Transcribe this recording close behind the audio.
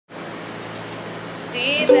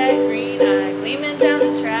see that green eye gleaming down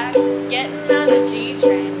the track, getting on the G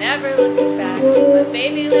train, never looking back. My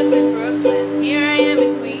baby lives in Brooklyn, here I am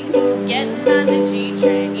in Queens, getting on the G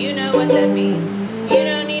train, you know what that means. You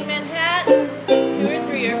don't need Manhattan, 2 or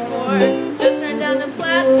 3 or 4, just run down the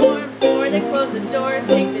platform before they close the doors.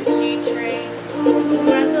 Take the G train,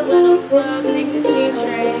 runs a little slow, take the G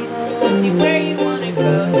train, puts you where you want to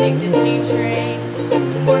go, take the G train,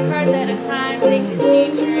 4 cars at a time, take the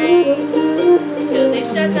G train, till they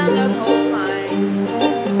shut down the whole line.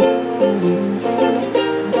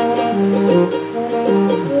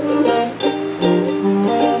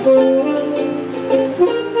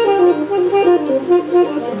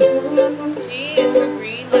 G is for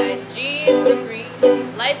green light, G is for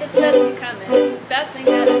green light that says it's coming, it's the best thing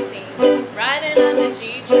that I've seen. Riding on the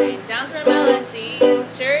G train, down from LSE,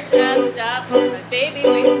 Church Ave stops where my baby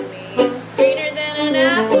waits for me. Greener than an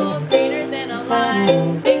apple, greener than a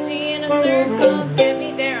lime, big G in a circle, get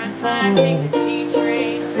me there on time, take the